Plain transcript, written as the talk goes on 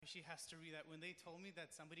actually has to read that. When they told me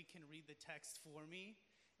that somebody can read the text for me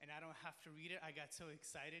and I don't have to read it, I got so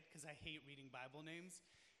excited because I hate reading Bible names.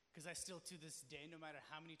 Because I still, to this day, no matter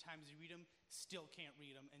how many times you read them, still can't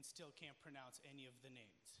read them and still can't pronounce any of the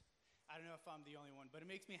names. I don't know if I'm the only one, but it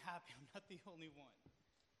makes me happy I'm not the only one.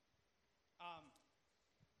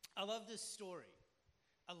 I love this story.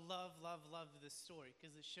 I love this story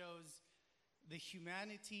because it shows the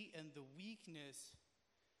humanity and the weakness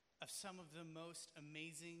of some of the most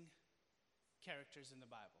amazing characters in the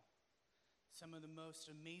Bible. Some of the most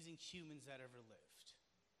amazing humans that ever lived.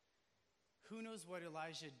 Who knows what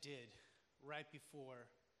Elijah did right before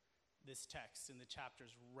this text, in the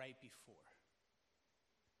chapters right before?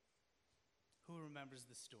 Who remembers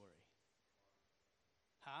the story?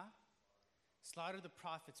 Huh? Slaughter the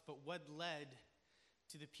prophets, but what led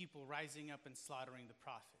to the people rising up and slaughtering the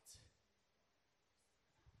prophets?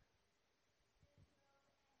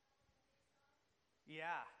 Yeah.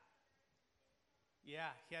 Yeah,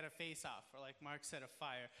 he had a face-off, or like Mark said, a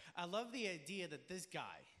fire. I love the idea that this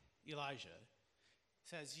guy, Elijah,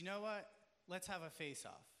 says, you know what? Let's have a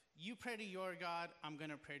face-off. You pray to your God, I'm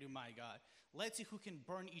going to pray to my God. Let's see who can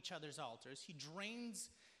burn each other's altars. He drains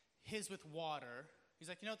his with water. He's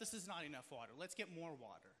like, you know what? This is not enough water. Let's get more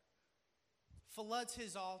water. Floods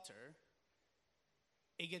his altar.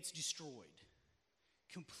 It gets destroyed.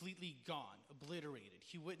 Completely gone. Obliterated.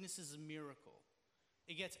 He witnesses a miracle.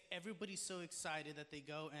 It gets everybody so excited that they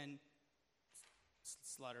go and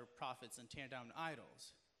slaughter prophets and tear down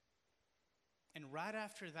idols. And right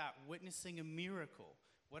after that, witnessing a miracle,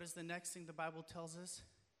 what is the next thing the Bible tells us?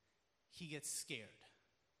 He gets scared.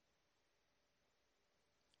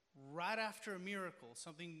 Right after a miracle,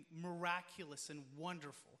 something miraculous and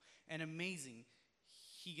wonderful and amazing,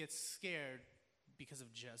 he gets scared because of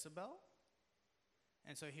Jezebel.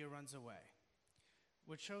 And so he runs away.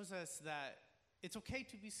 Which shows us that it's okay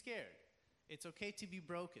to be scared. It's okay to be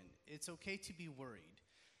broken. It's okay to be worried.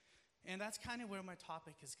 And that's kind of where my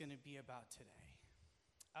topic is going to be about today.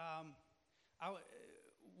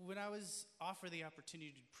 When I was offered the opportunity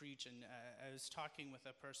to preach, and I was talking with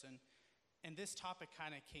a person, and this topic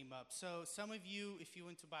kind of came up. So some of you, if you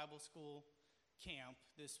went to Bible school camp,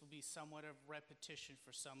 this will be somewhat of repetition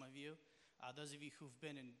for some of you. Those of you who've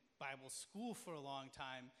been in Bible school for a long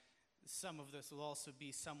time, some of this will also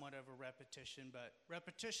be somewhat of a repetition, but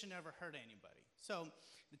repetition never hurt anybody. So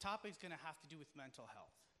the topic is going to have to do with mental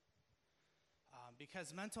health.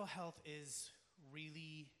 Because mental health is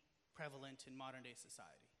really prevalent in modern day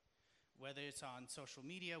society. Whether it's on social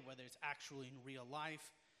media, whether it's actually in real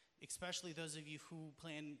life, especially those of you who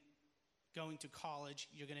plan going to college,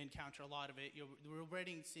 you're going to encounter a lot of it. We're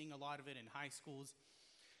already seeing a lot of it in high schools.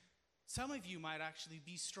 Some of you might actually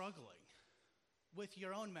be struggling with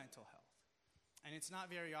your own mental health. And it's not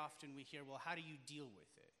very often we hear, well, how do you deal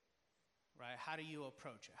with it? Right? How do you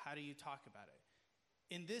approach it? How do you talk about it?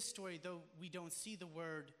 In this story, though we don't see the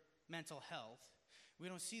word mental health, we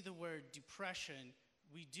don't see the word depression,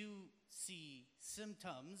 we do see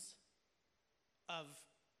symptoms of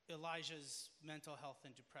Elijah's mental health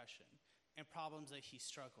and depression and problems that he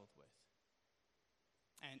struggled with.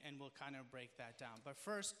 And we'll kind of break that down. But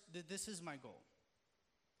first, this is my goal.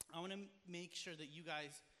 I want to make sure that you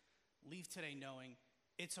guys leave today knowing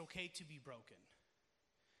it's okay to be broken.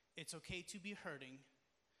 It's okay to be hurting.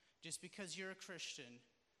 Just because you're a Christian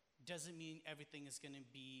doesn't mean everything is going to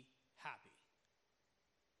be happy.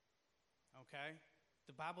 Okay?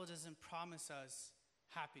 The Bible doesn't promise us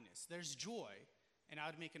happiness. There's joy, and I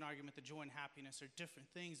would make an argument that joy and happiness are different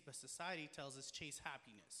things, but society tells us chase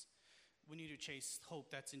happiness. We need to chase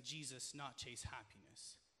hope that's in Jesus, not chase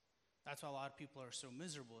happiness. That's why a lot of people are so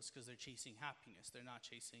miserable, is because they're chasing happiness. They're not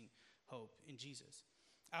chasing hope in Jesus.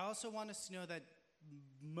 I also want us to know that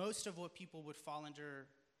most of what people would fall under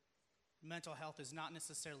mental health is not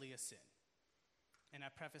necessarily a sin. And I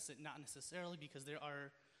preface it not necessarily because there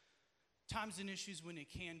are times and issues when it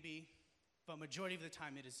can be, but majority of the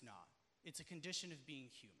time it is not. It's a condition of being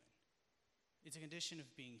human. It's a condition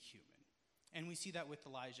of being human. And we see that with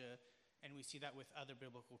Elijah, and we see that with other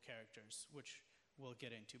biblical characters, which we'll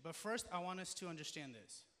get into. But first, I want us to understand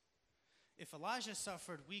this. If Elijah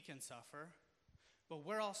suffered, we can suffer, but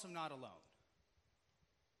we're also not alone.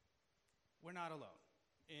 We're not alone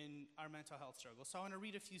in our mental health struggle. So I want to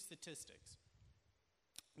read a few statistics.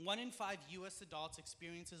 1 in 5 U.S. adults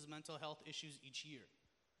experiences mental health issues each year.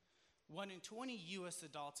 1 in 20 U.S.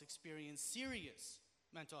 adults experience serious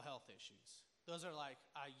mental health issues. Those are like,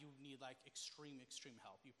 you need like extreme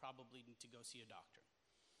help. You probably need to go see a doctor.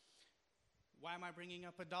 Why am I bringing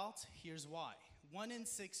up adults? Here's why. 1 in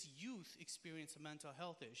 6 youth experience a mental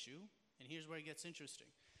health issue, and here's where it gets interesting.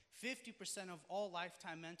 50% of all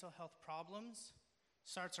lifetime mental health problems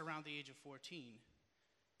starts around the age of 14,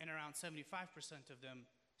 and around 75% of them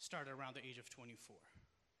start around the age of 24.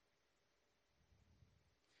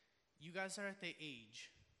 You guys are at the age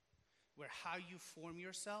where how you form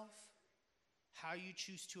yourself, how you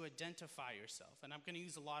choose to identify yourself, and I'm going to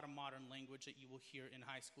use a lot of modern language that you will hear in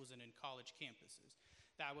high schools and in college campuses.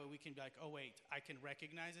 That way we can be like, oh wait, I can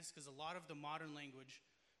recognize this, because a lot of the modern language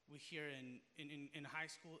we hear in high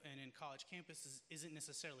school and in college campuses isn't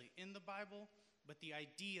necessarily in the Bible, but the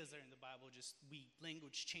ideas are in the Bible, just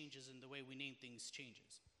language changes and the way we name things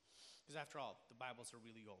changes. Because after all, the Bible's a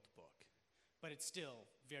really old book, but it's still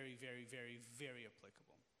very, very, very, very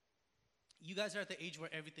applicable. You guys are at the age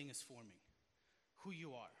where everything is forming, who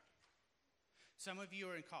you are. Some of you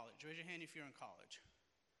are in college. Raise your hand if you're in college.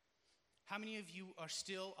 How many of you are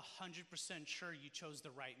still 100% sure you chose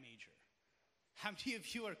the right major? How many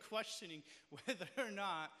of you are questioning whether or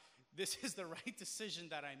not this is the right decision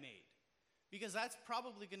that I made? Because that's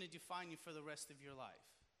probably going to define you for the rest of your life.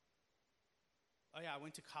 Oh yeah, I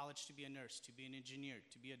went to college to be a nurse, to be an engineer,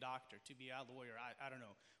 to be a doctor, to be a lawyer, I don't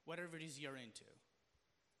know, whatever it is you're into,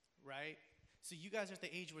 right? So you guys are at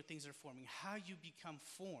the age where things are forming. How you become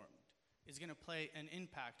formed is going to play an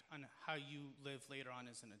impact on how you live later on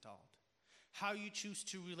as an adult. How you choose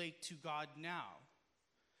to relate to God now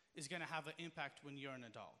is going to have an impact when you're an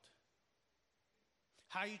adult.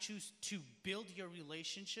 How you choose to build your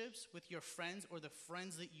relationships with your friends or the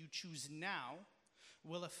friends that you choose now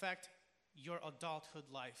will affect your adulthood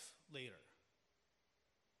life later.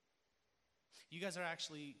 You guys are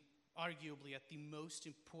actually arguably at the most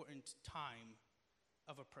important time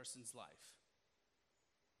of a person's life.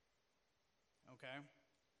 Okay?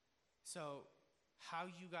 So, how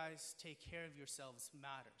you guys take care of yourselves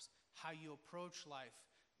matters. How you approach life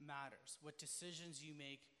matters. What decisions you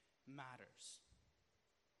make matters.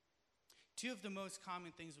 Two of the most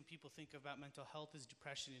common things when people think about mental health is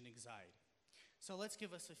depression and anxiety. So let's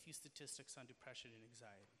give us a few statistics on depression and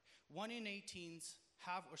anxiety. 1 in 8 teens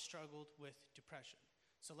have or struggled with depression.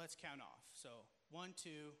 So let's count off. So 1, 2,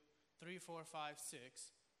 3, 4, 5,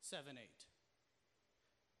 6, 7, 8.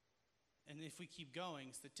 And if we keep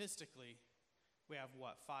going, statistically, we have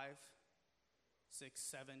what, 5, 6,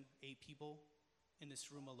 7, 8 people in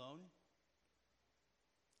this room alone?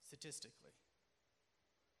 Statistically.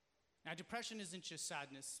 Now, depression isn't just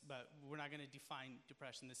sadness, but we're not going to define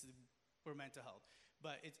depression. This is for mental health.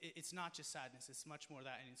 But it's not just sadness. It's much more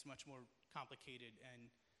that, and it's much more complicated, and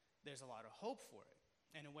there's a lot of hope for it.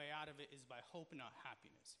 And a way out of it is by hope, not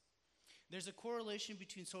happiness. There's a correlation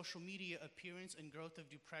between social media appearance and growth of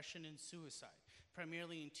depression and suicide,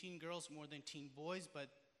 primarily in teen girls more than teen boys, but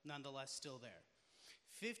nonetheless still there.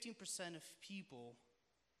 15% of people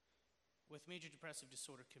with major depressive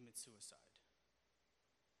disorder commit suicide.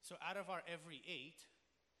 So out of our every 8,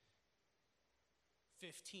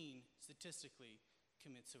 15 statistically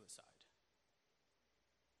commit suicide.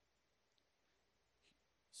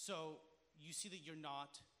 So you see that you're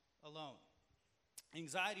not alone.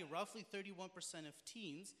 Anxiety, roughly 31% of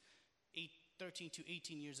teens, 13 to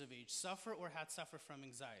 18 years of age, suffer or had suffered from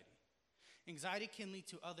anxiety. Anxiety can lead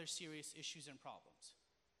to other serious issues and problems.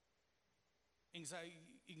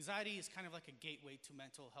 Anxiety is kind of like a gateway to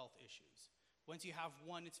mental health issues. Once you have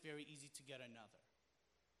one, it's very easy to get another.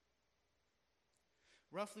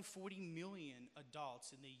 Roughly 40 million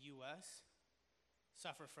adults in the US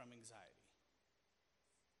suffer from anxiety.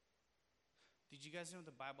 Did you guys know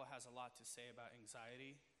the Bible has a lot to say about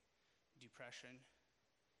anxiety, depression,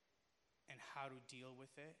 and how to deal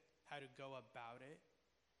with it, how to go about it?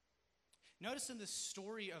 Notice in the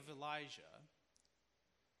story of Elijah,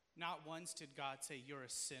 not once did God say, "You're a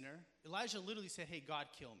sinner." Elijah literally said, "Hey, God,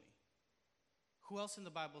 kill me." Who else in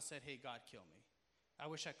the Bible said, "Hey, God, kill me? I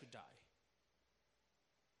wish I could die"?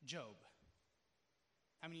 Job.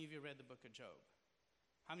 How many of you read the book of Job?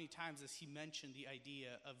 How many times has he mentioned the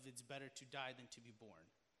idea of it's better to die than to be born?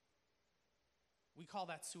 We call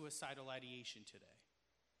that suicidal ideation today.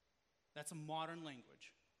 That's a modern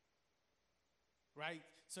language, right?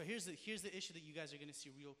 So here's the issue that you guys are going to see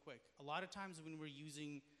real quick. A lot of times when we're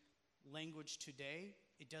using language today,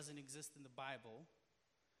 it doesn't exist in the Bible,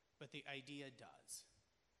 but the idea does.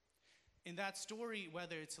 In that story,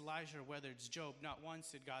 whether it's Elijah or whether it's Job, not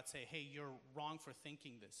once did God say, "Hey, you're wrong for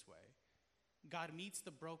thinking this way." God meets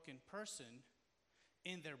the broken person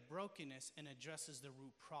in their brokenness and addresses the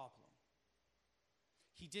root problem.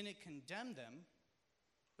 He didn't condemn them,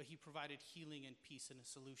 but he provided healing and peace and a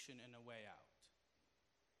solution and a way out.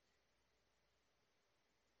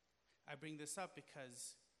 I bring this up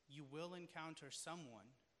because you will encounter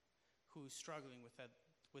someone who's struggling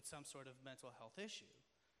with some sort of mental health issue.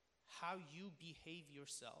 how you behave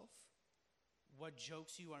yourself, what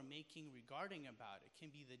jokes you are making regarding about it, can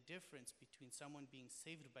be the difference between someone being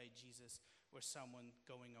saved by Jesus or someone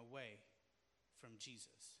going away from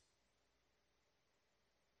Jesus.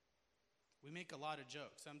 We make a lot of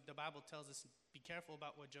jokes. The Bible tells us, be careful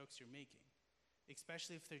about what jokes you're making,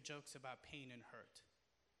 especially if they're jokes about pain and hurt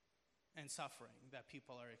and suffering that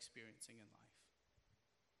people are experiencing in life.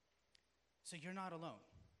 So you're not alone.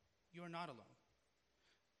 You are not alone.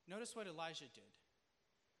 Notice what Elijah did.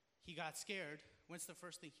 He got scared. What's the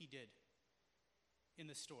first thing he did in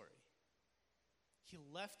the story? He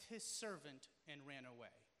left his servant and ran away.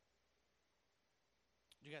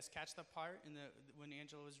 Did you guys catch that part when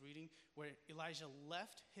Angela was reading? Where Elijah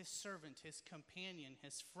left his servant, his companion,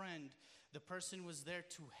 his friend, the person who was there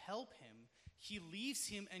to help him. He leaves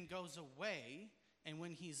him and goes away. And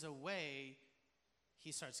when he's away,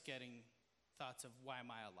 he starts getting thoughts of, why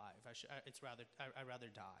am I alive? I'd rather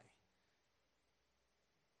die.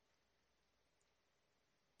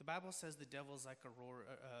 The Bible says the devil's like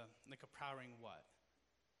a prowling what?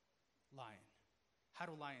 Lion. How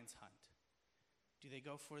do lions hunt? Do they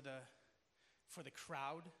go for the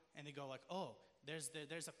crowd and they go like, oh, there's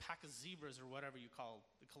a pack of zebras or whatever you call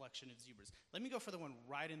the collection of zebras. Let me go for the one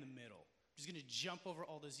right in the middle. I'm just going to jump over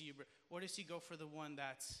all the zebra. Or does he go for the one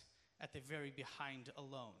that's at the very behind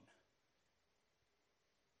alone?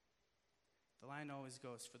 The lion always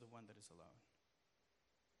goes for the one that is alone.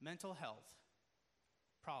 Mental health,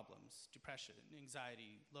 problems, depression,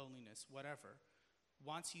 anxiety, loneliness, whatever,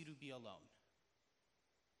 wants you to be alone.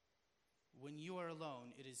 When you are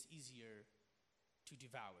alone, it is easier to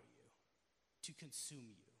devour you, to consume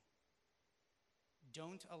you.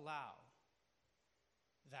 Don't allow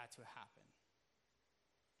that to happen.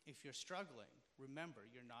 If you're struggling, remember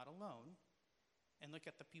you're not alone, and look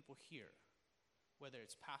at the people here, whether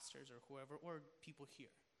it's pastors or whoever, or people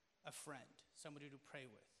here, a friend, somebody to pray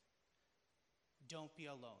with. Don't be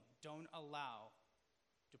alone. Don't allow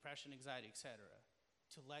depression, anxiety, etc.,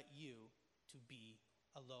 to let you to be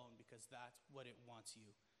alone, because that's what it wants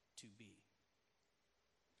you to be.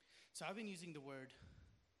 So I've been using the word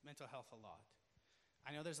mental health a lot.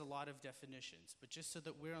 I know there's a lot of definitions, but just so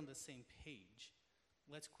that we're on the same page,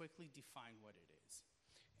 let's quickly define what it is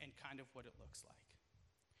and kind of what it looks like.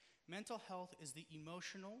 Mental health is the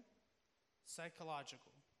emotional,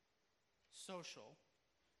 psychological, social,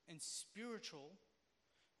 and spiritual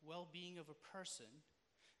well-being of a person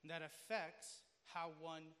that affects how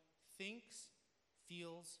one thinks,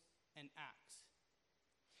 feels, and acts.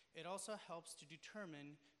 It also helps to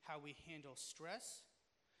determine how we handle stress,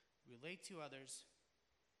 relate to others,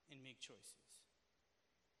 and make choices.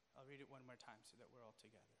 I'll read it one more time so that we're all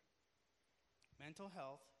together. Mental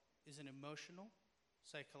health is an emotional,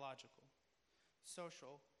 psychological,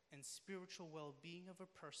 social, and spiritual well-being of a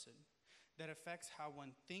person that affects how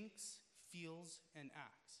one thinks, feels, and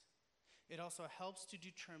acts. It also helps to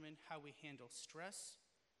determine how we handle stress,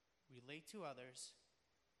 relate to others,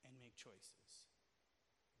 and make choices.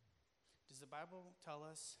 Does the Bible tell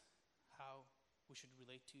us how we should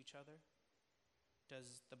relate to each other?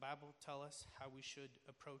 Does the Bible tell us how we should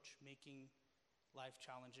approach making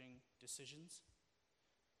life-challenging decisions?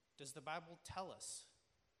 Does the Bible tell us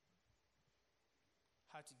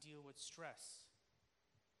how to deal with stress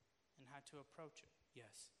and how to approach it?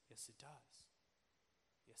 Yes, it does.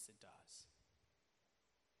 Yes, it does.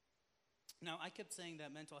 Now, I kept saying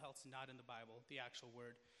that mental health is not in the Bible, the actual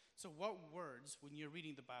word. So what words, when you're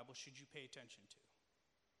reading the Bible, should you pay attention to?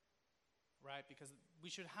 Right? Because we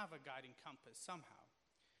should have a guiding compass somehow.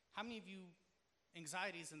 How many of you,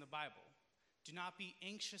 anxiety is in the Bible? Do not be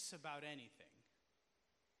anxious about anything.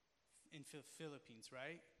 In Philippines,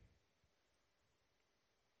 right?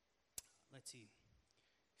 Let's see.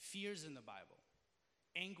 Fears in the Bible.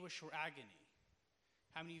 Anguish or agony.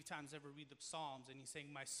 How many of you times ever read the Psalms and he's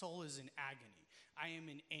saying, my soul is in agony. I am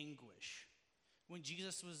in anguish. When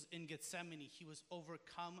Jesus was in Gethsemane, he was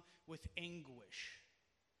overcome with anguish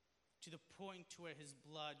to the point to where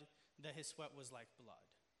his sweat was like blood.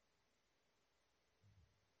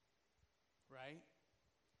 Right?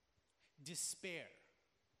 Despair.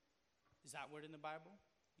 Is that word in the Bible?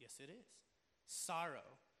 Yes, it is.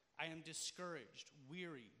 Sorrow. I am discouraged,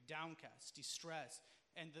 weary, downcast, distressed.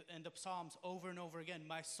 And the Psalms over and over again,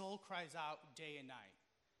 my soul cries out day and night.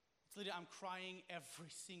 It's literally, I'm crying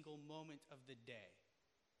every single moment of the day.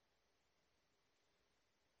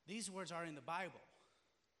 These words are in the Bible.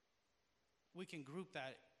 We can group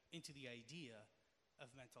that into the idea of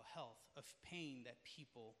mental health, of pain that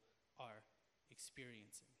people are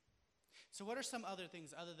experiencing. So what are some other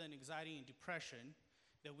things other than anxiety and depression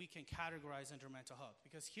that we can categorize under mental health?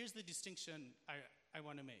 Because here's the distinction I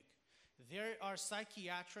want to make. There are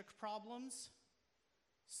psychiatric problems,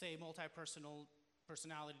 say multi-personal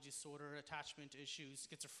personality disorder, attachment issues,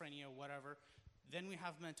 schizophrenia, whatever. Then we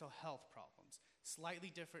have mental health problems.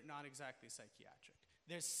 Slightly different, not exactly psychiatric.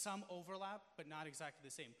 There's some overlap, but not exactly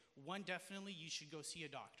the same. One, definitely, you should go see a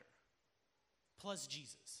doctor. Plus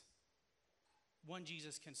Jesus. One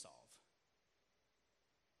Jesus can solve.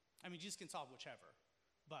 I mean, Jesus can solve whichever,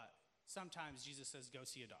 but sometimes Jesus says, go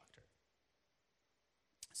see a doctor.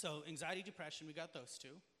 So anxiety, depression, we got those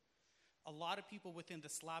two. A lot of people within the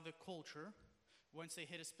Slavic culture, once they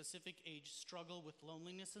hit a specific age, struggle with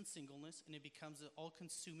loneliness and singleness, and it becomes an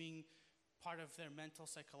all-consuming part of their mental,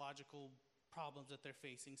 psychological problems that they're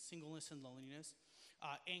facing, singleness and loneliness.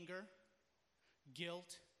 Anger,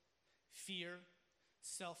 guilt, fear,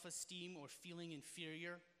 self-esteem or feeling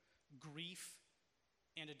inferior, grief,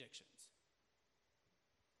 and addictions.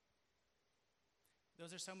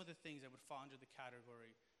 Those are some of the things that would fall under the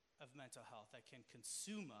category of mental health that can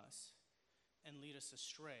consume us and lead us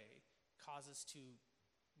astray, cause us to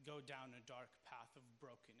go down a dark path of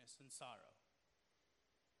brokenness and sorrow.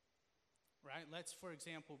 Right? Let's, for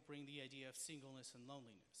example, bring the idea of singleness and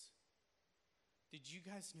loneliness. Did you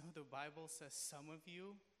guys know the Bible says some of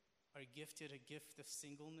you are gifted a gift of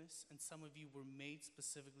singleness and some of you were made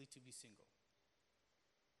specifically to be single?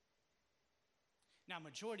 Now,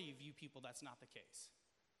 majority of you people, that's not the case.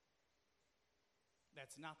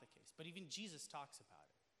 That's not the case. But even Jesus talks about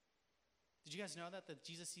it. Did you guys know that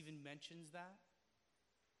Jesus even mentions that?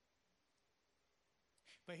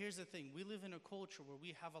 But here's the thing. We live in a culture where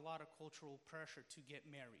we have a lot of cultural pressure to get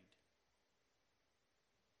married.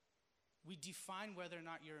 We define whether or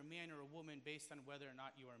not you're a man or a woman based on whether or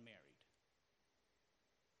not you are married.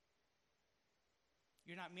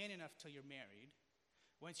 You're not man enough till you're married.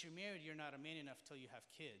 Once you're married, you're not a man enough till you have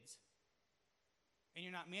kids. And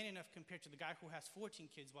you're not man enough compared to the guy who has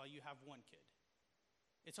 14 kids while you have one kid.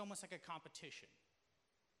 It's almost like a competition.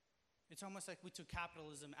 It's almost like we took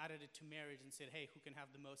capitalism, added it to marriage, and said, hey, who can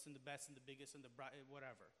have the most and the best and the biggest and the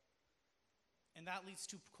whatever. And that leads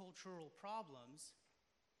to cultural problems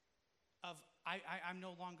of I'm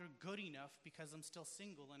no longer good enough because I'm still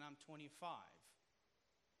single and I'm 25.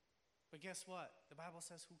 But guess what? The Bible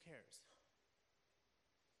says, who cares?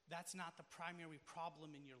 That's not the primary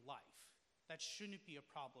problem in your life. That shouldn't be a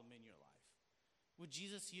problem in your life. With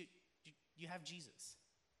Jesus, you have Jesus.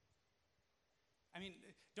 I mean,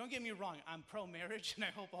 don't get me wrong, I'm pro-marriage and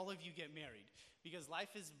I hope all of you get married because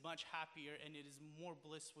life is much happier and it is more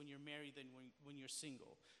bliss when you're married than when you're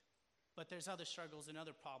single. But there's other struggles and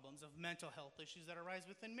other problems of mental health issues that arise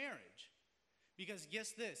within marriage. Because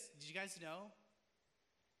guess this, did you guys know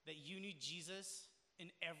that you need Jesus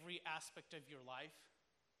in every aspect of your life?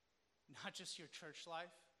 Not just your church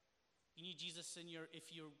life. You need Jesus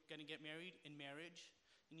if you're gonna get married, in marriage.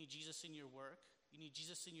 You need Jesus in your work. You need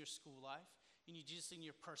Jesus in your school life. You need Jesus in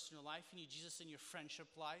your personal life. You need Jesus in your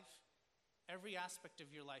friendship life. Every aspect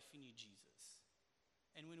of your life, you need Jesus.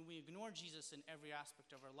 And when we ignore Jesus in every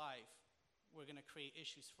aspect of our life, we're going to create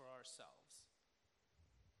issues for ourselves.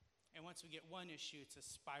 And once we get one issue, it's a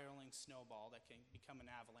spiraling snowball that can become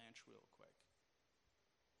an avalanche real quick.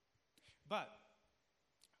 But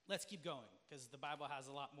let's keep going, because the Bible has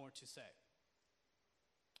a lot more to say.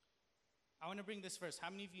 I want to bring this verse.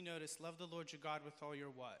 How many of you noticed, love the Lord your God with all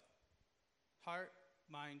your what? Heart,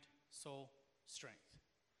 mind, soul, strength.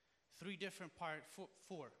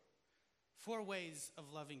 Four ways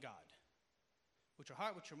of loving God. With your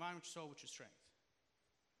heart, with your mind, with your soul, with your strength.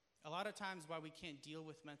 A lot of times why we can't deal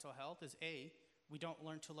with mental health is A, we don't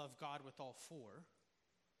learn to love God with all four.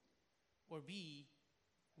 Or B,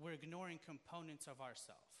 we're ignoring components of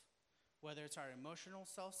ourself. Whether it's our emotional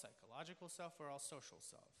self, psychological self, or our social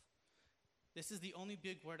self. This is the only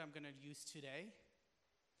big word I'm going to use today.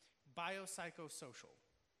 Biopsychosocial.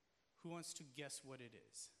 Who wants to guess what it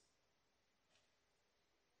is?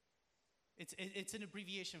 It's an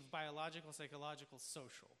abbreviation of biological, psychological,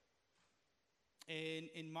 social.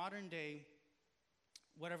 In modern day,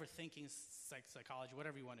 whatever thinking, psychology,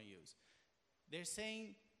 whatever you want to use, they're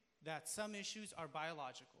saying that some issues are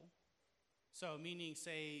biological. So meaning,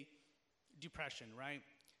 say, depression, right?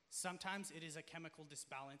 Sometimes it is a chemical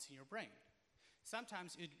disbalance in your brain.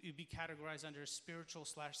 Sometimes it would be categorized under a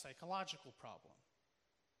spiritual/psychological problem,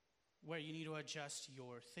 where you need to adjust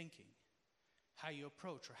your thinking, how you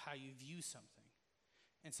approach or how you view something.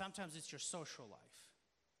 And sometimes it's your social life.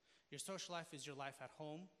 Your social life is your life at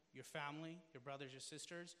home, your family, your brothers, your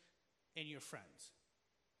sisters, and your friends.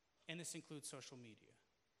 And this includes social media.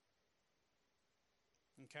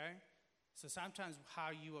 Okay? So sometimes how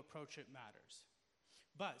you approach it matters.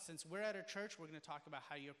 But since we're at a church, we're going to talk about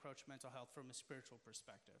how you approach mental health from a spiritual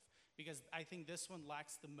perspective, because I think this one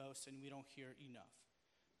lacks the most and we don't hear enough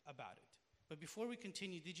about it. But before we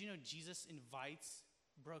continue, did you know Jesus invites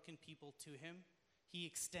broken people to him? He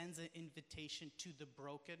extends an invitation to the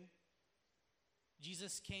broken.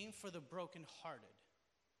 Jesus came for the brokenhearted.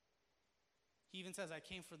 He even says, I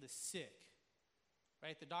came for the sick,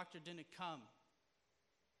 right? The doctor didn't come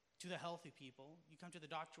to the healthy people. You come to the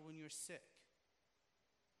doctor when you're sick,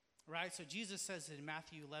 right? So Jesus says in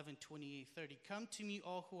Matthew 11, 28, 30, come to me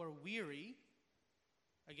all who are weary,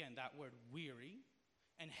 again, that word weary,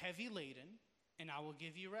 and heavy laden, and I will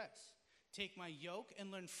give you rest. Take my yoke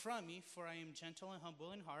and learn from me, for I am gentle and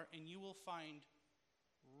humble in heart, and you will find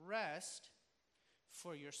rest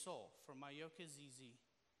for your soul. For my yoke is easy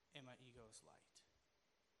and my ego is light.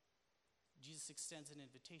 Jesus extends an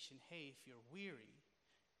invitation. Hey, if you're weary,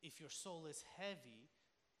 if your soul is heavy,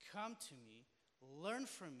 come to me, learn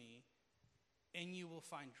from me, and you will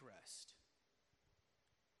find rest.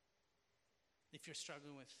 If you're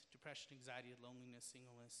struggling with depression, anxiety, loneliness,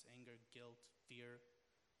 singleness, anger, guilt, fear,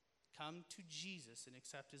 come to Jesus and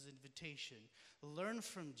accept his invitation. Learn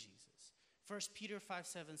from Jesus. 1 Peter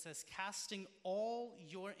 5:7 says, casting all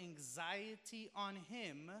your anxiety on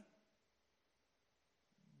him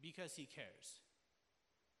because he cares.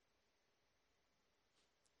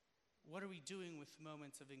 What are we doing with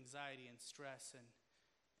moments of anxiety and stress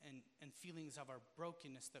and feelings of our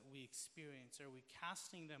brokenness that we experience? Are we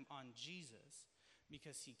casting them on Jesus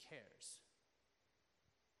because he cares?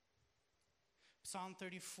 Psalm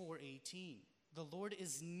 34:18. The Lord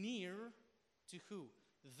is near to who?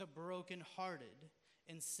 The brokenhearted,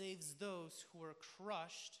 and saves those who are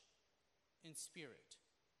crushed in spirit.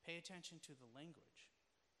 Pay attention to the language.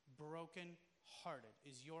 Brokenhearted.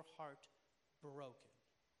 Is your heart broken?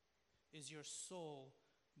 Is your soul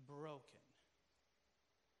broken?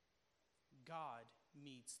 God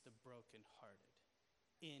meets the brokenhearted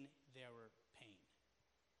in their pain.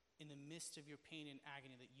 In the midst of your pain and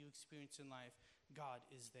agony that you experience in life, God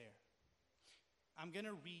is there. I'm going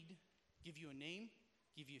to give you a name,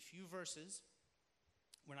 give you a few verses.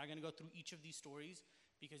 We're not going to go through each of these stories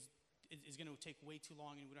because it's going to take way too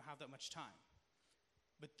long and we don't have that much time.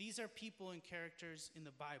 But these are people and characters in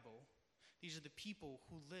the Bible. These are the people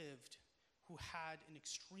who lived, who had an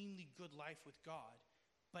extremely good life with God,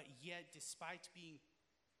 but yet, despite being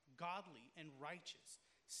godly and righteous,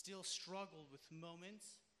 still struggled with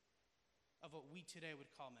moments of what we today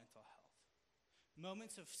would call mental health.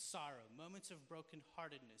 Moments of sorrow, moments of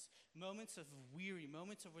brokenheartedness, moments of weary,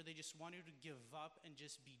 moments of where they just wanted to give up and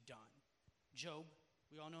just be done. Job,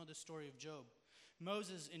 we all know the story of Job.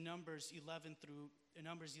 Moses in Numbers 11,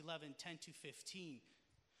 10 to 15.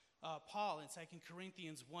 Paul in 2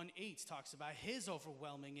 Corinthians 1:8 talks about his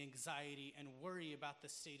overwhelming anxiety and worry about the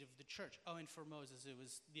state of the church. Oh, and for Moses, it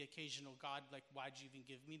was the occasional God, like, why'd you even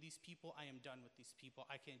give me these people? I am done with these people.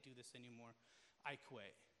 I can't do this anymore. I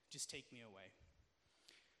quit. Just take me away.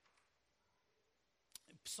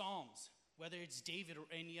 Psalms, whether it's David or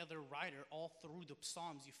any other writer, all through the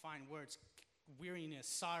Psalms you find words, weariness,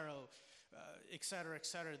 sorrow, et cetera,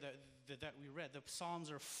 that we read. The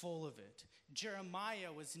Psalms are full of it.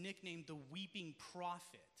 Jeremiah was nicknamed the weeping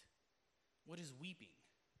prophet. What is weeping?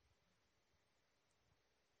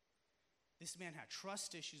 This man had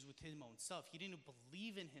trust issues with his own self. He didn't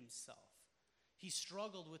believe in himself. He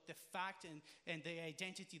struggled with the fact and the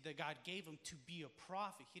identity that God gave him to be a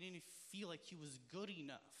prophet. He didn't feel like he was good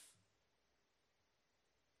enough.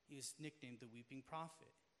 He was nicknamed the weeping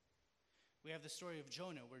prophet. We have the story of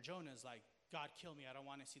Jonah, where Jonah is like, God, kill me. I don't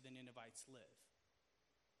want to see the Ninevites live.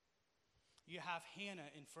 You have Hannah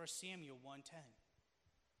in 1 Samuel 1:10.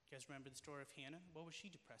 You guys remember the story of Hannah? What was she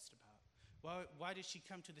depressed about? Why did she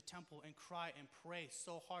come to the temple and cry and pray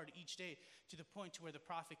so hard each day to the point to where the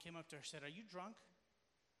prophet came up to her and said, are you drunk?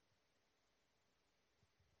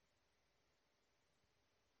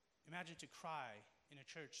 Imagine to cry in a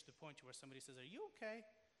church to the point to where somebody says, are you okay?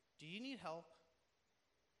 Do you need help?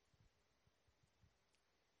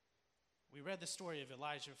 We read the story of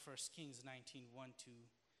Elijah, 1 Kings 19, 1 to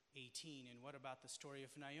 18. And what about the story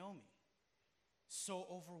of Naomi? So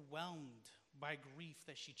overwhelmed by grief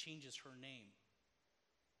that she changes her name.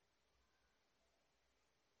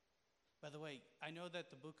 By the way, I know that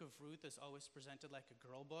the book of Ruth is always presented like a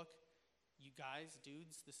girl book. You guys,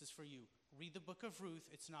 dudes, this is for you. Read the book of Ruth.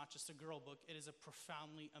 It's not just a girl book. It is a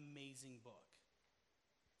profoundly amazing book.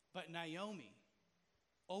 But Naomi,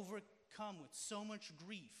 overcome with so much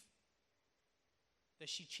grief, that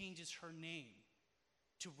she changes her name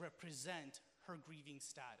to represent her grieving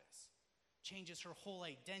status, changes her whole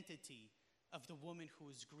identity of the woman who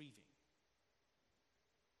is grieving.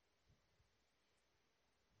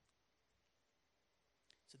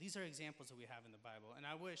 So these are examples that we have in the Bible. And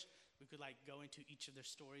I wish we could like go into each of their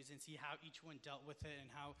stories and see how each one dealt with it and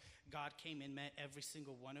how God came and met every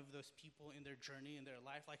single one of those people in their journey, in their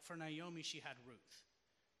life. Like for Naomi, she had Ruth.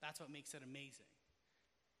 That's what makes it amazing.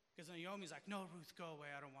 Because Naomi's like, no, Ruth, go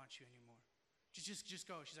away. I don't want you anymore. Just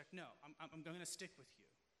go. She's like, no, I'm going to stick with you.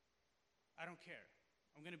 I don't care.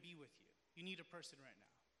 I'm going to be with you. You need a person right now.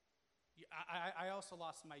 I also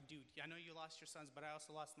lost my dude. I know you lost your sons, but I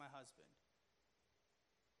also lost my husband.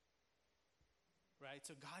 Right?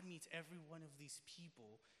 So God meets every one of these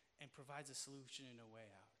people and provides a solution and a way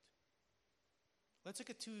out. Let's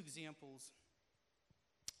look at two examples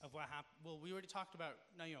of what happened. Well, we already talked about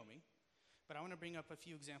Naomi, but I want to bring up a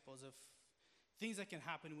few examples of things that can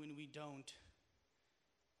happen when we don't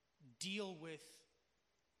deal with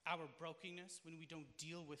our brokenness, when we don't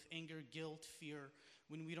deal with anger, guilt, fear,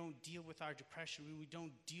 when we don't deal with our depression, when we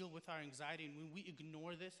don't deal with our anxiety, and when we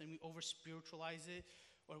ignore this and we over-spiritualize it,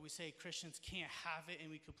 or we say Christians can't have it and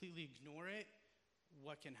we completely ignore it,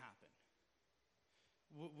 what can happen?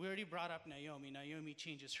 We already brought up Naomi. Naomi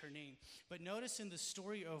changes her name. But notice in the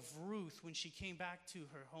story of Ruth, when she came back to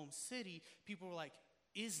her home city, people were like,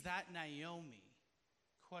 is that Naomi?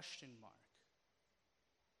 Question mark.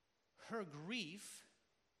 Her grief,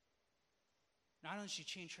 not only did she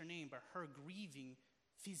change her name, but her grieving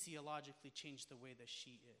physiologically changed the way that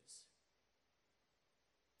she is.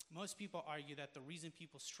 Most people argue that the reason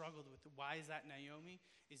people struggled with why is that Naomi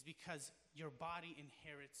is because your body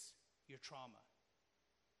inherits your trauma.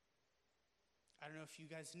 I don't know if you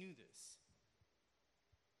guys knew this,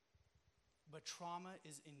 but trauma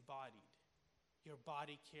is embodied. Your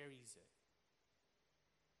body carries it.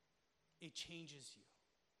 It changes you.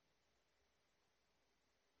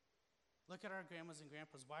 Look at our grandmas and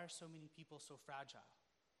grandpas. Why are so many people so fragile?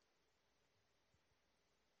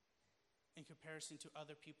 In comparison to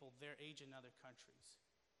other people their age in other countries.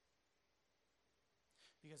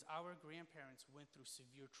 Because our grandparents went through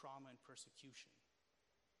severe trauma and persecution.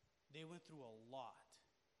 They went through a lot.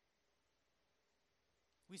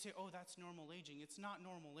 We say, oh, that's normal aging. It's not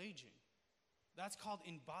normal aging. That's called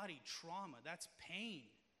embodied trauma. That's pain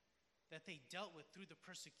that they dealt with through the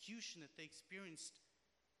persecution that they experienced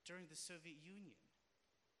during the Soviet Union.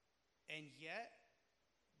 And yet,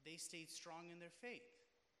 they stayed strong in their faith.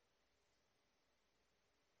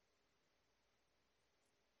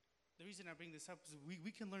 The reason I bring this up is we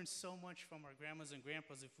can learn so much from our grandmas and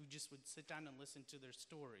grandpas if we just would sit down and listen to their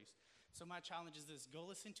stories. So my challenge is this: go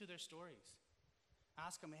listen to their stories.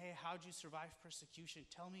 Ask them, hey, how'd you survive persecution?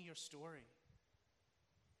 Tell me your story.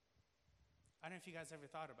 I don't know if you guys ever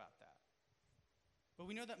thought about that. But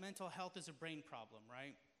we know that mental health is a brain problem,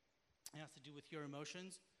 right? It has to do with your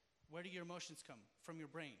emotions. Where do your emotions come? From your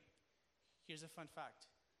brain. Here's a fun fact.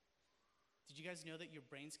 Did you guys know that your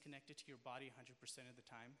brain's connected to your body 100% of the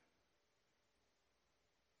time?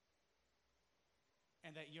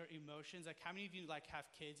 And that your emotions, like how many of you like have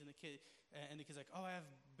kids and the kid's like, oh, I have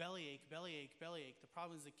bellyache. The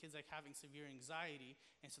problem is the kid's like having severe anxiety,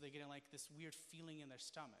 and so they're getting like this weird feeling in their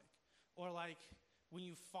stomach. Or like when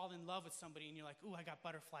you fall in love with somebody and you're like, ooh, I got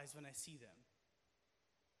butterflies when I see them.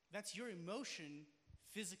 That's your emotion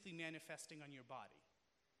physically manifesting on your body.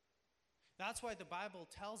 That's why the Bible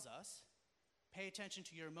tells us, pay attention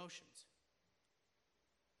to your emotions.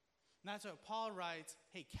 And that's what Paul writes,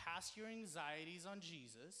 hey, cast your anxieties on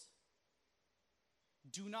Jesus.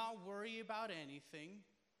 Do not worry about anything,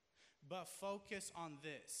 but focus on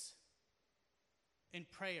this. In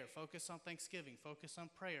prayer, focus on thanksgiving, focus on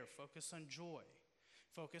prayer, focus on joy,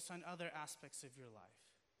 focus on other aspects of your life.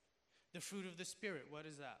 The fruit of the Spirit, what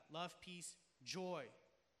is that? Love, peace, joy,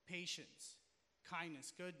 patience,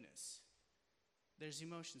 kindness, goodness. There's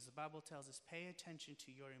emotions. The Bible tells us, pay attention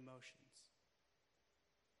to your emotions.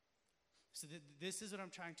 So this is what I'm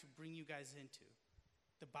trying to bring you guys into.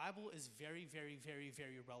 The Bible is very, very, very,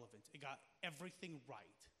 very relevant. It got everything right.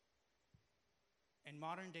 And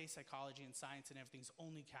modern day psychology and science and everything's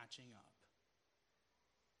only catching up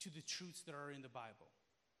to the truths that are in the Bible.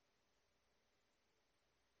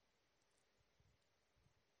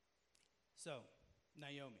 So,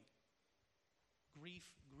 Naomi.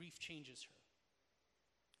 Grief changes her.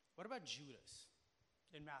 What about Judas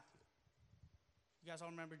in Matthew? You guys all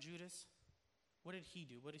remember Judas? What did he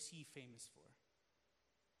do? What is he famous for?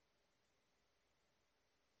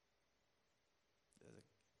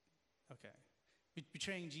 Okay.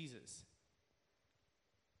 Betraying Jesus.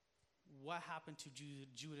 What happened to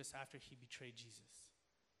Judas after he betrayed Jesus?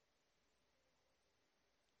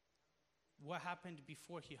 What happened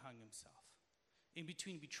before he hung himself? In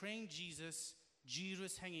between betraying Jesus,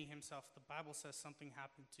 Judas hanging himself, the Bible says something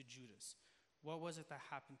happened to Judas. What was it that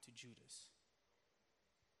happened to Judas?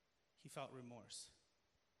 he felt remorse.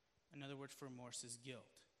 Another word for remorse is guilt.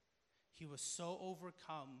 He was so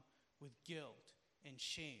overcome with guilt and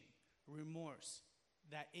shame, remorse,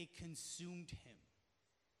 that it consumed him.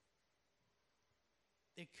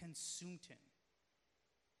 It consumed him.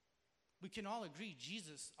 We can all agree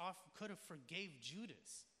Jesus could have forgave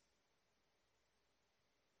Judas.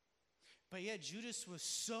 But yet Judas was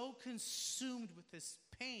so consumed with this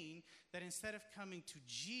pain that instead of coming to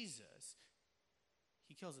Jesus,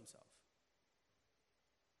 he kills himself.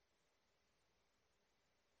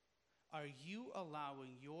 Are you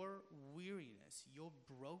allowing your weariness, your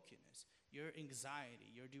brokenness, your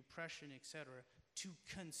anxiety, your depression, etc., to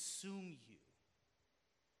consume you?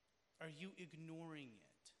 Are you ignoring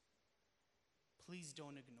it? Please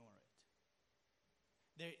don't ignore it.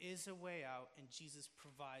 There is a way out, and Jesus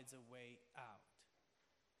provides a way out.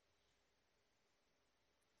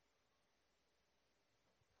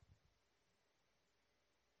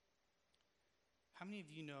 How many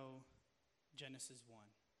of you know Genesis 1?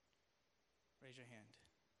 Raise your hand.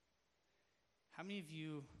 How many of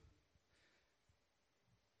you,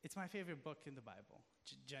 it's my favorite book in the Bible.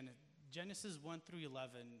 Genesis 1 through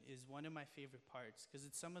 11 is one of my favorite parts because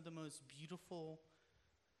it's some of the most beautiful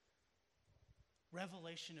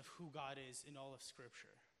revelation of who God is in all of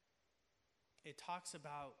Scripture. It talks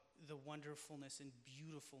about the wonderfulness and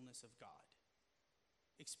beautifulness of God,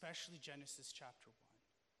 especially Genesis chapter 1.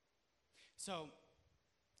 So,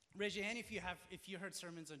 raise your hand if you heard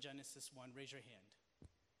sermons on Genesis 1, raise your hand.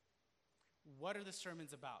 What are the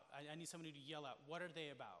sermons about? I need somebody to yell out. What are they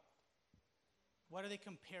about? What are they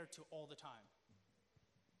compared to all the time?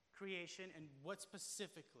 Creation, and what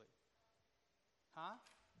specifically? Huh?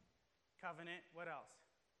 Covenant, what else?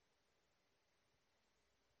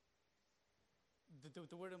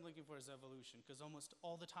 The word I'm looking for is evolution, because almost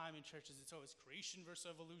all the time in churches it's always creation versus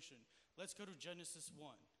evolution. Let's go to Genesis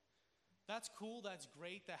 1. That's cool, that's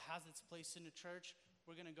great, that has its place in the church.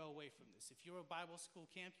 We're going to go away from this. If you're a Bible school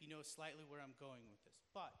camp, you know slightly where I'm going with this.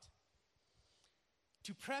 But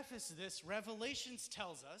to preface this, Revelations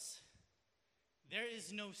tells us there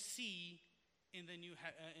is no sea in the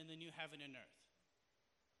new heaven and earth.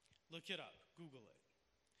 Look it up, Google it.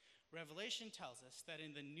 Revelation tells us that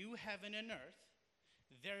in the new heaven and earth,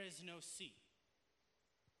 there is no sea.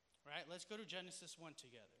 Right? Let's go to Genesis 1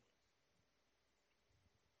 together.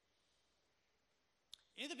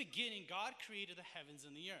 In the beginning, God created the heavens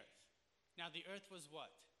and the earth. Now, the earth was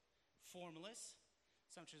what? Formless.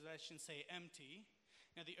 Some translations say empty.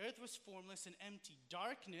 Now, the earth was formless and empty.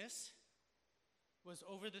 Darkness was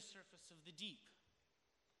over the surface of the deep.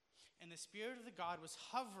 And the Spirit of the God was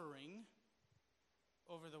hovering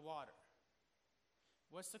over the water.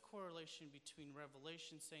 What's the correlation between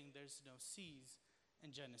Revelation saying there's no seas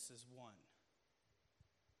and Genesis 1?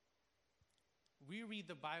 We read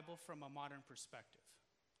the Bible from a modern perspective.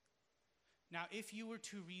 Now, if you were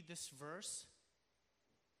to read this verse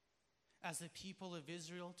as the people of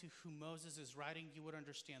Israel to whom Moses is writing, you would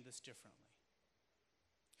understand this differently.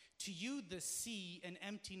 To you, the sea and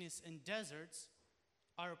emptiness and deserts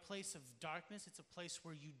are a place of darkness. It's a place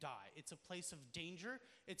where you die. It's a place of danger.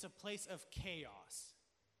 It's a place of chaos.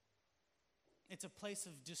 It's a place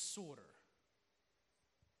of disorder.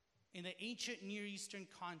 In the ancient Near Eastern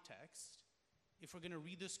context, if we're going to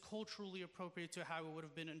read this culturally appropriate to how it would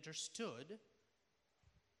have been understood,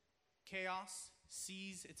 chaos,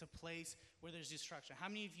 seas, it's a place where there's destruction. How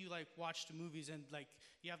many of you watched movies and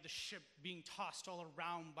you have the ship being tossed all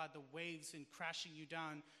around by the waves and crashing you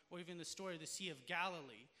down, or even the story of the Sea of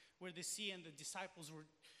Galilee, where the sea and the disciples were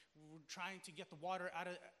trying to get the water out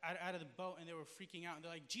of the boat, and they were freaking out, and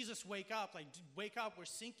they're like, Jesus, wake up, wake up, we're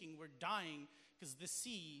sinking, we're dying, because the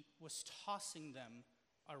sea was tossing them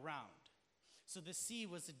around. So the sea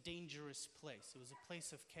was a dangerous place. It was a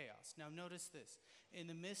place of chaos. Now notice this. In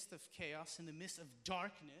the midst of chaos, in the midst of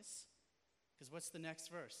darkness, because what's the next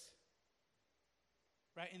verse?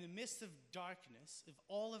 Right? In the midst of darkness, of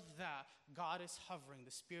all of that, God is hovering.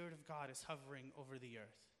 The Spirit of God is hovering over the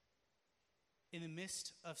earth. In the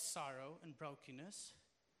midst of sorrow and brokenness,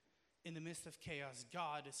 in the midst of chaos,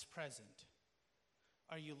 God is present.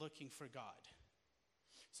 Are you looking for God?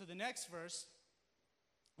 So the next verse,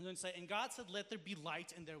 I'm going to say, and God said, let there be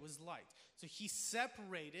light, and there was light. So he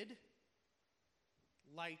separated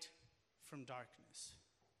light from darkness.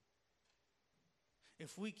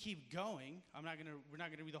 If we keep going, we're not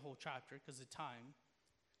going to read the whole chapter because of time.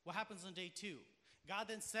 What happens on day 2? God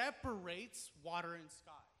then separates water and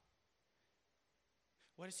sky.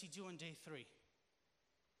 What does he do on day 3?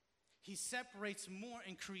 He separates more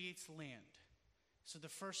and creates land. So the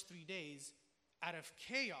first 3 days, out of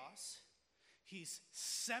chaos, he's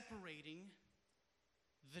separating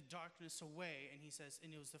the darkness away. And he says,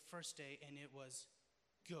 and it was the first day, and it was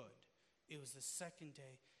good. It was the second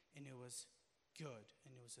day, and it was good.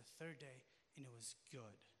 And it was the third day, and it was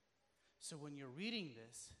good. So when you're reading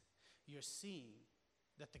this, you're seeing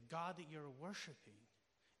that the God that you're worshiping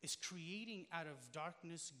is creating out of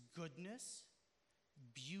darkness goodness,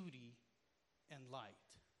 beauty, and light.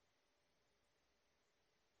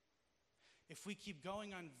 If we keep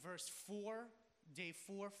going on verse 4, day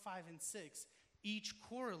 4, 5, and 6, each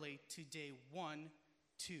correlate to day 1,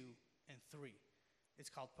 2, and 3. It's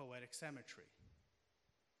called poetic symmetry.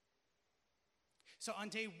 So on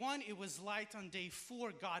day 1, it was light. On day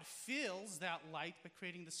 4, God fills that light by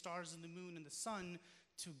creating the stars and the moon and the sun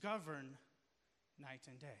to govern night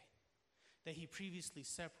and day, that he previously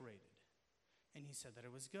separated. And he said that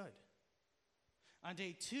it was good. On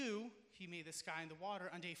day 2, he made the sky and the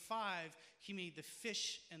water. On day 5, he made the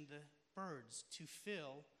fish and the birds to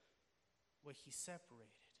fill what he separated.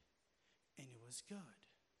 And it was good.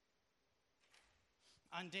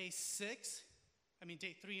 On day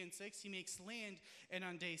 3 and 6, he makes land. And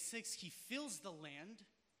on day 6, he fills the land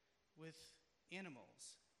with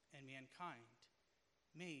animals and mankind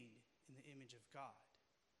made in the image of God.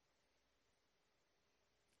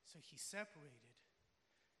 So he separated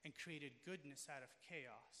and created goodness out of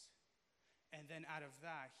chaos. And then out of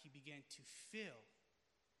that, he began to fill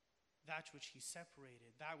that which he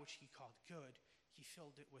separated, that which he called good, he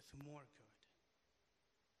filled it with more good.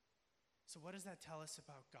 So what does that tell us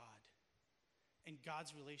about God and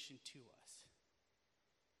God's relation to us?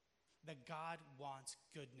 That God wants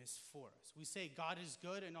goodness for us. We say God is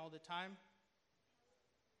good and all the time.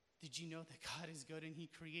 Did you know that God is good and he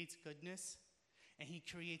creates goodness? And he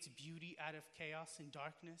creates beauty out of chaos and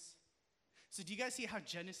darkness? So do you guys see how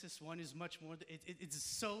Genesis 1 is much more, it's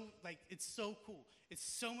so cool. It's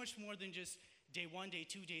so much more than just day 1, day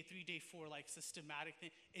 2, day 3, day 4, like systematic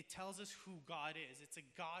thing. It tells us who God is. It's a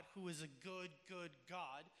God who is a good, good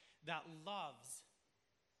God that loves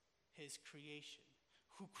his creation,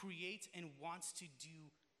 who creates and wants to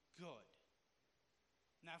do good.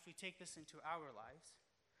 Now, if we take this into our lives,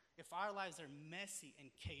 if our lives are messy and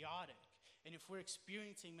chaotic, and if we're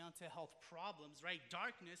experiencing mental health problems, right,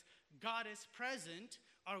 darkness, God is present.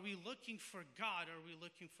 Are we looking for God, or are we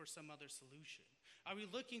looking for some other solution? Are we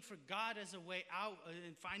looking for God as a way out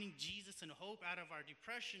and finding Jesus and hope out of our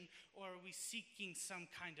depression, or are we seeking some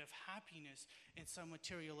kind of happiness in some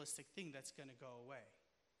materialistic thing that's going to go away?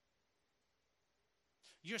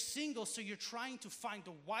 You're single, so you're trying to find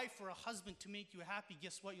a wife or a husband to make you happy.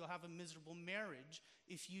 Guess what? You'll have a miserable marriage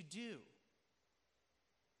if you do.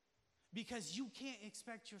 Because you can't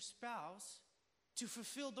expect your spouse to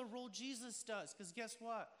fulfill the role Jesus does. Because guess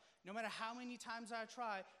what? No matter how many times I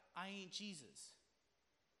try, I ain't Jesus.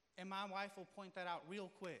 And my wife will point that out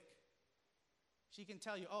real quick. She can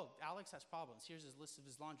tell you, oh, Alex has problems. Here's his list of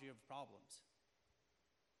his laundry of problems.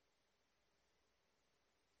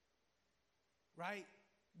 Right?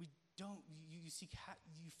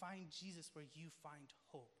 You find Jesus where you find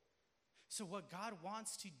hope. So what God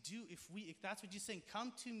wants to do, if that's what you're saying,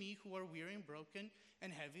 come to me who are weary and broken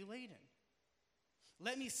and heavy laden.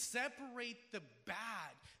 Let me separate the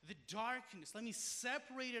bad, the darkness. Let me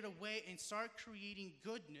separate it away and start creating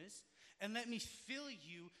goodness, and let me fill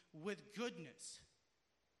you with goodness.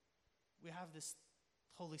 We have this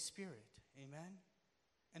Holy Spirit, amen?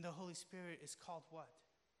 And the Holy Spirit is called what?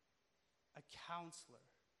 A counselor.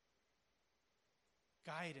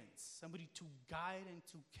 Guidance, somebody to guide and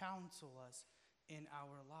to counsel us in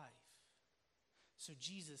our life. So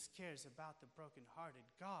Jesus cares about the brokenhearted.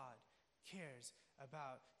 God cares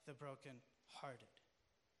about the brokenhearted.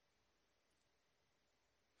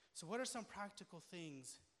 So what are some practical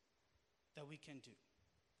things that we can do?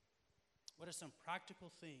 What are some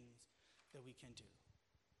practical things that we can do?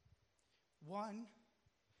 One,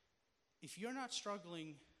 if you're not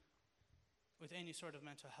struggling with any sort of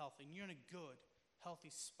mental health and you're in a good,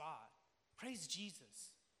 healthy spot, praise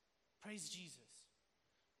Jesus. Praise Jesus.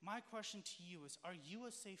 My question to you is, are you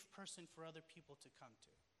a safe person for other people to come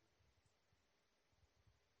to?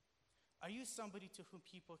 Are you somebody to whom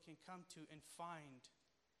people can come to and find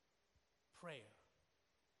prayer?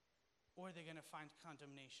 Or are they going to find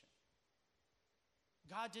condemnation?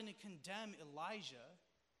 God didn't condemn Elijah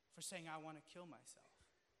for saying, I want to kill myself.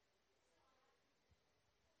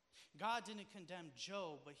 God didn't condemn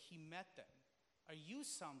Job, but he met them. Are you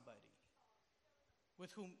somebody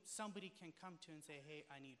with whom somebody can come to and say, hey,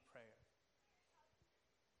 I need prayer?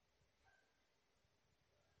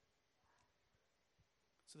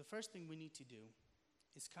 So the first thing we need to do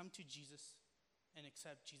is come to Jesus and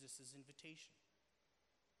accept Jesus' invitation.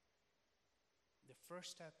 The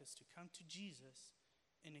first step is to come to Jesus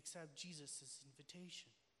and accept Jesus'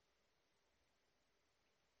 invitation.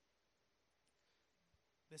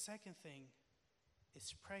 The second thing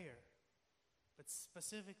is prayer, but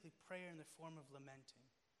specifically prayer in the form of lamenting.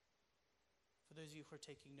 For those of you who are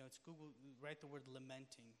taking notes, write the word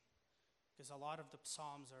lamenting, because a lot of the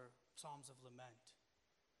Psalms are Psalms of lament.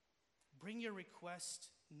 Bring your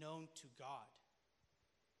request known to God.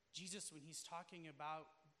 Jesus, when he's talking about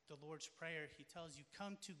the Lord's Prayer, he tells you,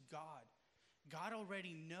 come to God. God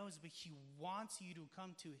already knows, but he wants you to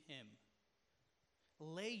come to him.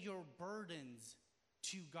 Lay your burdens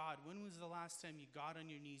to God. When was the last time you got on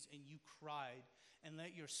your knees and you cried and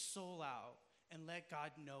let your soul out and let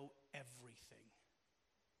God know everything?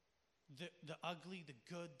 The ugly,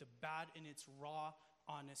 the good, the bad in its raw,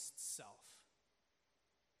 honest self.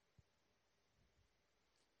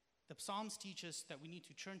 The Psalms teach us that we need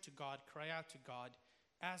to turn to God, cry out to God,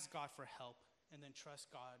 ask God for help, and then trust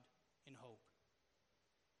God in hope.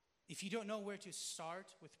 If you don't know where to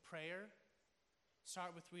start with prayer,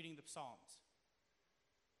 start with reading the Psalms.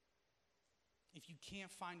 If you can't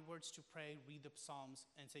find words to pray, read the Psalms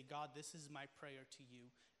and say, God, this is my prayer to you,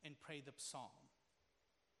 and pray the Psalm.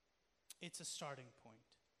 It's a starting point.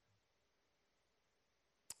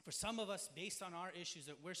 For some of us, based on our issues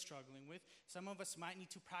that we're struggling with, some of us might need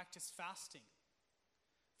to practice fasting.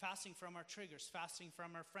 Fasting from our triggers, fasting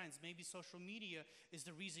from our friends. Maybe social media is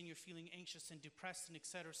the reason you're feeling anxious and depressed and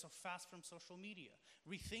etc. So fast from social media.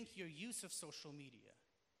 Rethink your use of social media.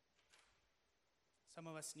 Some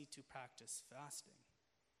of us need to practice fasting.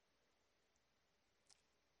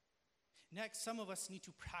 Next, some of us need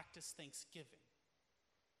to practice thanksgiving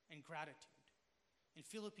and gratitude. In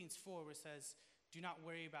Philippians 4, where it says, do not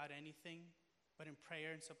worry about anything, but in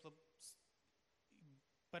prayer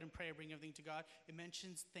bring everything to God. It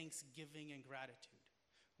mentions thanksgiving and gratitude.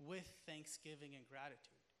 With thanksgiving and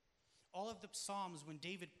gratitude. All of the Psalms,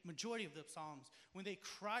 majority of the Psalms, when they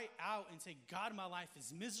cry out and say, God, my life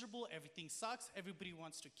is miserable, everything sucks, everybody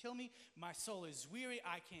wants to kill me, my soul is weary,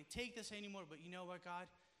 I can't take this anymore, but you know what, God?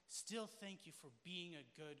 Still thank you for being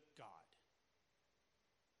a good God.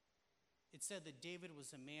 It said that David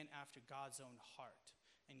was a man after God's own heart.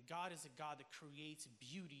 And God is a God that creates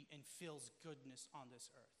beauty and fills goodness on this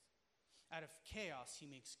earth. Out of chaos, he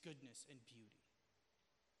makes goodness and beauty.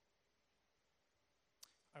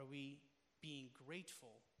 Are we being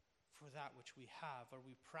grateful for that which we have? Are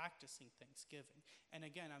we practicing thanksgiving? And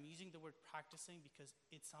again, I'm using the word practicing because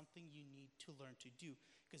it's something you need to learn to do.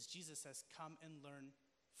 Because Jesus says, come and learn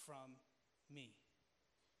from me.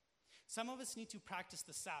 Some of us need to practice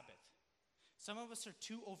the Sabbath. Some of us are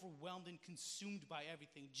too overwhelmed and consumed by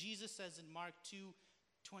everything. Jesus says in Mark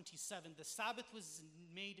 2:27, the Sabbath was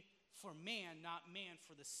made for man, not man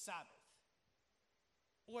for the Sabbath.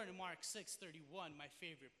 Or in Mark 6:31, my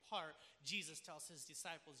favorite part, Jesus tells his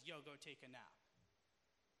disciples, yo, go take a nap.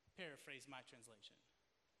 Paraphrase my translation.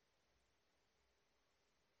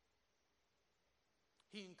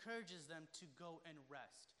 He encourages them to go and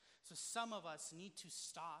rest. So some of us need to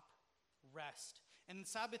stop, rest. And the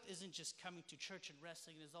Sabbath isn't just coming to church and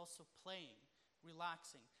resting, it is also playing,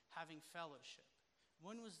 relaxing, having fellowship.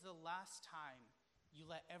 When was the last time you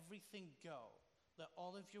let everything go, let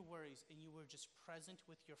all of your worries, and you were just present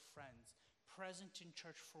with your friends, present in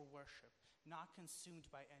church for worship, not consumed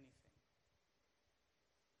by anything?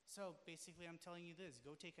 So basically I'm telling you this,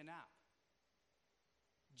 go take a nap.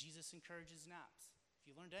 Jesus encourages naps. If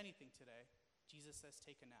you learned anything today, Jesus says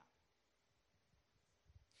take a nap.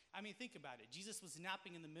 I mean, think about it. Jesus was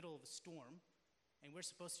napping in the middle of a storm, and we're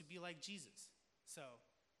supposed to be like Jesus. So,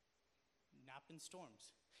 nap in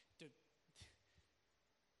storms.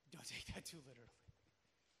 Don't take that too literally.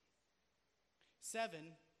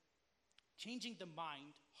 7, changing the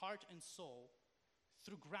mind, heart, and soul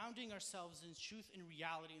through grounding ourselves in truth and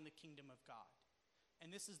reality in the kingdom of God.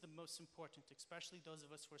 And this is the most important, especially those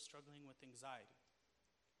of us who are struggling with anxiety.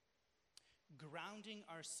 Grounding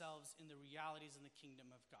ourselves in the realities in the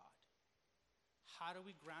kingdom of God. How do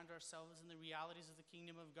we ground ourselves in the realities of the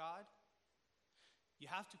kingdom of God?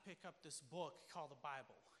 You have to pick up this book called the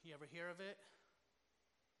Bible. You ever hear of it?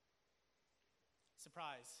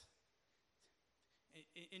 Surprise.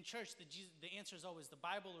 In church, the answer is always the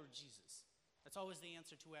Bible or Jesus. That's always the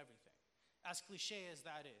answer to everything, as cliche as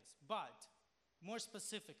that is. But more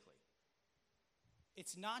specifically,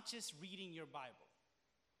 it's not just reading your Bible.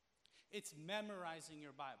 It's memorizing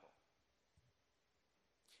your Bible.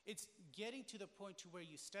 It's getting to the point to where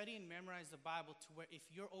you study and memorize the Bible to where if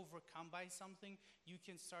you're overcome by something, you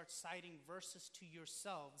can start citing verses to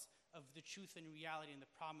yourselves of the truth and reality and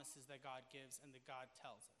the promises that God gives and that God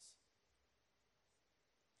tells us.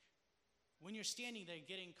 When you're standing there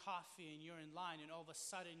getting coffee and you're in line and all of a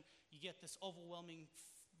sudden you get this overwhelming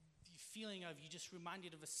feeling of you just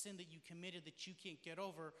reminded of a sin that you committed that you can't get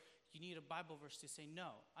over, you need a Bible verse to say,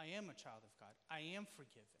 no, I am a child of God. I am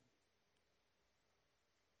forgiven.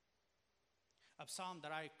 A psalm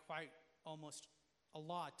that I quite almost a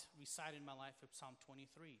lot recite in my life is Psalm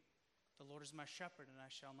 23. The Lord is my shepherd and I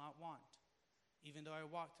shall not want. Even though I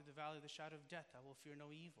walk through the valley of the shadow of death, I will fear no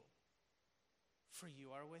evil. For you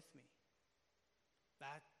are with me.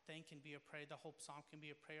 That thing can be a prayer. The whole psalm can be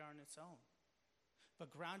a prayer on its own. But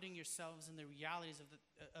grounding yourselves in the realities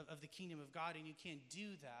of the kingdom of God, and you can't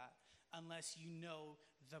do that unless you know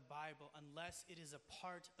the Bible, unless it is a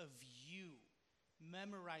part of you,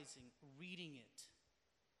 memorizing, reading it.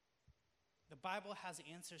 The Bible has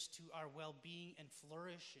answers to our well-being and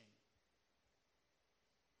flourishing.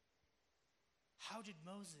 How did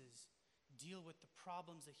Moses deal with the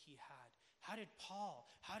problems that he had? How did Paul?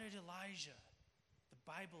 How did Elijah?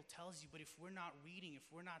 The Bible tells you, but if we're not reading, if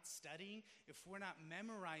we're not studying, if we're not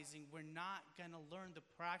memorizing, we're not going to learn the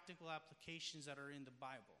practical applications that are in the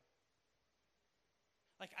Bible.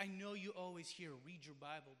 Like, I know you always hear, read your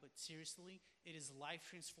Bible, but seriously, it is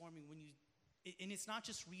life-transforming when you, and it's not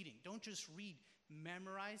just reading. Don't just read.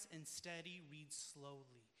 Memorize and study, read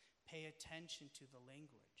slowly. Pay attention to the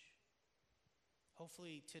language.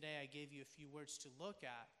 Hopefully today I gave you a few words to look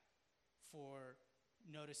at for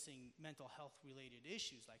noticing mental health related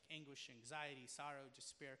issues like anguish, anxiety, sorrow,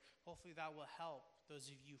 despair. Hopefully that will help those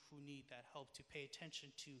of you who need that help to pay attention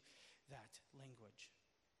to that language.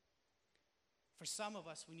 For some of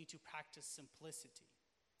us, we need to practice simplicity.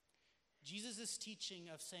 Jesus' teaching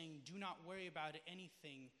of saying, do not worry about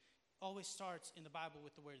anything, always starts in the Bible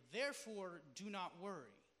with the word, therefore, do not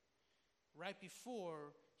worry. Right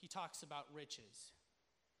before, he talks about riches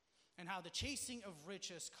and how the chasing of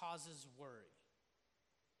riches causes worry.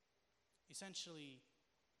 Essentially,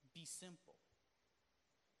 be simple.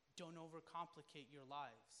 Don't overcomplicate your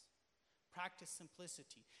lives. Practice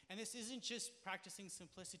simplicity. And this isn't just practicing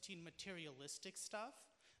simplicity in materialistic stuff.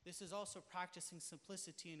 This is also practicing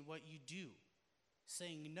simplicity in what you do.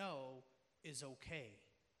 Saying no is okay.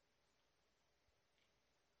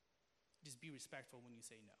 Just be respectful when you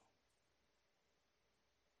say no.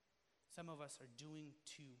 Some of us are doing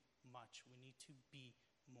too much. We need to be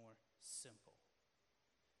more simple.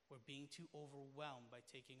 We're being too overwhelmed by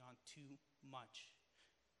taking on too much.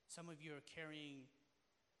 Some of you are carrying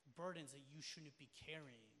burdens that you shouldn't be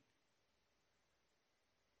carrying.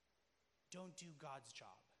 Don't do God's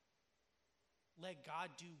job. Let God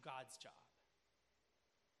do God's job.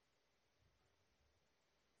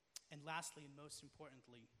 And lastly, and most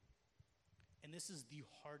importantly, and this is the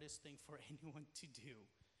hardest thing for anyone to do,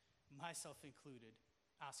 myself included,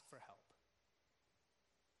 ask for help.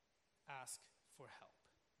 Ask for help.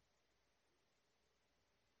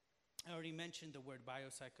 I already mentioned the word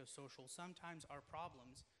biopsychosocial. Sometimes our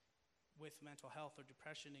problems with mental health or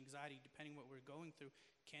depression, anxiety, depending what we're going through,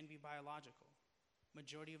 can be biological.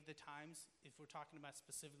 Majority of the times, if we're talking about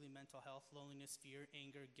specifically mental health, loneliness, fear,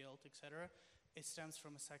 anger, guilt, etc., it stems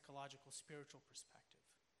from a psychological, spiritual perspective.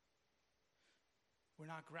 We're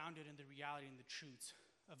not grounded in the reality and the truths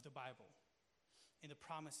of the Bible, in the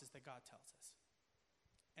promises that God tells us.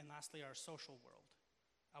 And lastly, our social world,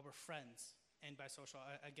 our friends, and by social,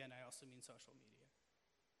 again, I also mean social media.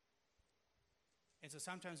 And so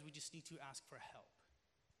sometimes we just need to ask for help.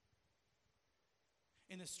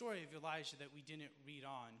 In the story of Elijah that we didn't read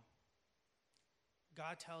on,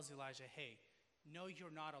 God tells Elijah, hey, no,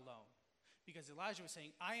 you're not alone. Because Elijah was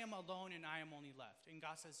saying, I am alone and I am only left. And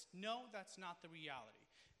God says, no, that's not the reality.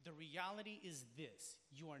 The reality is this,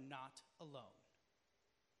 you are not alone.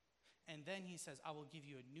 And then he says, I will give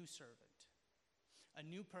you a new servant, a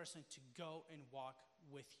new person to go and walk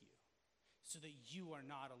with you so that you are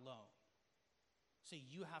not alone. So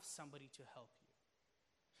you have somebody to help you.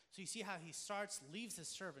 So you see how he starts, leaves his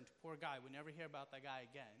servant, poor guy, we never hear about that guy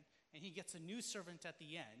again, and he gets a new servant at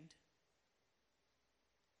the end,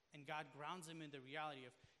 and God grounds him in the reality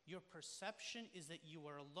of your perception is that you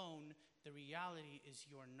are alone, the reality is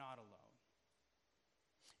you are not alone.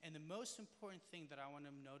 And the most important thing that I want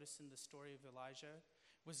to notice in the story of Elijah,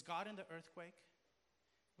 was God in the earthquake?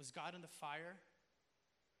 Was God in the fire?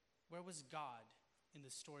 Where was God in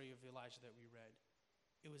the story of Elijah that we read?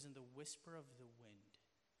 It was in the whisper of the wind.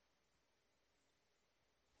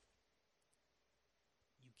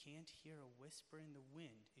 You can't hear a whisper in the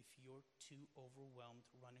wind if you're too overwhelmed,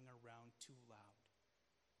 running around too loud.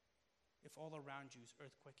 If all around you is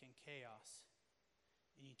earthquake and chaos,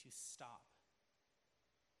 you need to stop,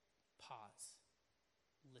 pause,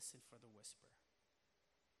 listen for the whisper.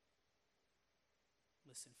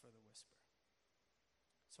 Listen for the whisper.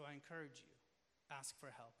 So I encourage you, ask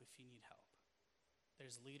for help if you need help.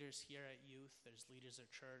 There's leaders here at youth, there's leaders at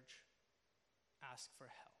church. Ask for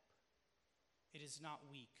help. It is not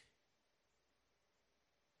weak.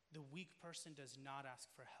 The weak person does not ask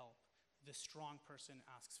for help. The strong person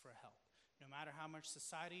asks for help. No matter how much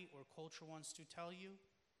society or culture wants to tell you,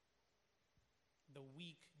 the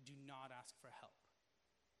weak do not ask for help.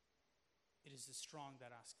 It is the strong that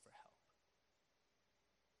ask for help.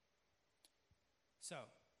 So,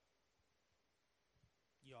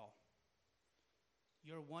 y'all,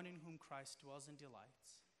 you're one in whom Christ dwells and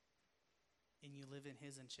delights, and you live in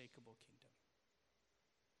his unshakable kingdom.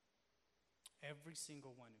 Every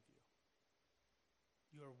single one of you.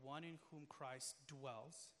 You are one in whom Christ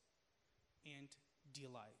dwells and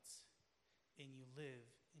delights, and you live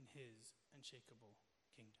in his unshakable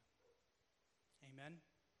kingdom. Amen.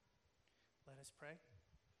 Let us pray.